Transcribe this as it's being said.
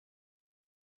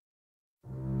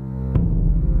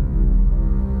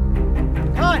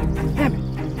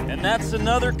And that's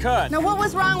another cut. Now, what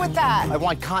was wrong with that? I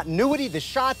want continuity, the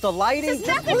shot, the lighting. It has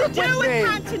nothing to do with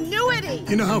continuity.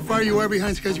 You know how far you are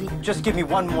behind schedule? Just give me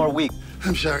one more week.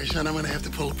 I'm sorry, son. I'm gonna have to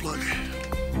pull the plug.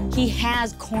 He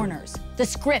has corners. The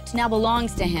script now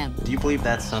belongs to him. Do you believe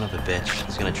that son of a bitch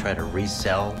is gonna try to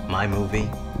resell my movie,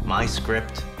 my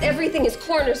script? Everything is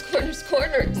corners, corners,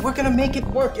 corners. We're gonna make it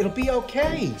work. It'll be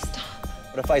okay. Stop.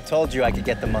 What if I told you I could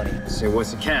get the money? Say,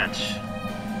 what's the catch?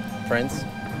 Prince?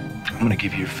 I'm gonna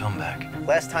give you your film back.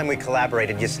 Last time we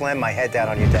collaborated, you slammed my head down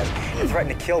on your desk. You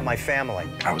threatened to kill my family.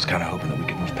 I was kind of hoping that we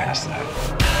could move past that.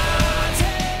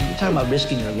 You're talking about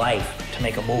risking your life to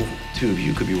make a movie. Two of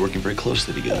you could be working very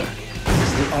closely together.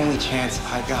 This is the only chance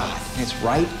I got. It's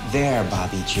right there,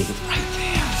 Bobby G. Right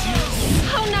there.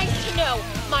 How nice to know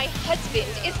my husband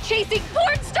is chasing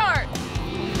porn stars.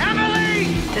 Emily!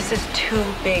 This is too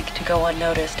big to go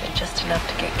unnoticed and just enough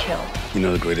to get killed. You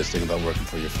know the greatest thing about working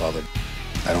for your father?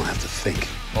 I don't have to think.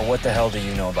 Well, what the hell do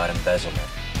you know about embezzlement?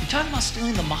 You're talking about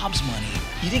stealing the mob's money.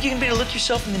 You think you're gonna be able to look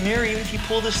yourself in the mirror even if you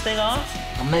pull this thing off?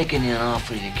 I'm making you an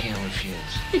offer you can't refuse.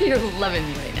 You're loving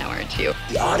me right now, aren't you?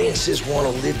 The audiences want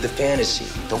to live the fantasy.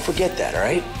 Don't forget that, all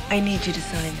right? I need you to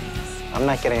sign these. I'm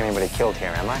not getting anybody killed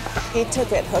here, am I? He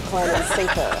took it hook, line, and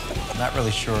sinker. I'm not really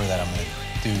sure that I'm gonna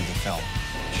do the film.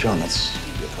 Sean, that's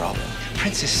your problem.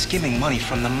 Prince is skimming money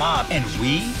from the mob, and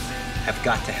we have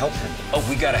got to help him. Oh,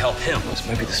 we gotta help him. This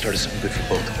might be the start of something good for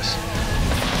both of us.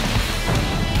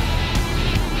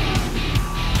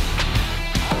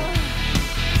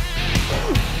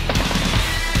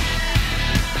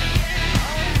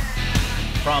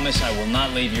 Promise I will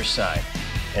not leave your side,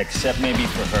 except maybe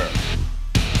for her.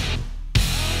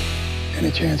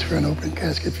 Any chance for an open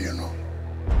casket funeral?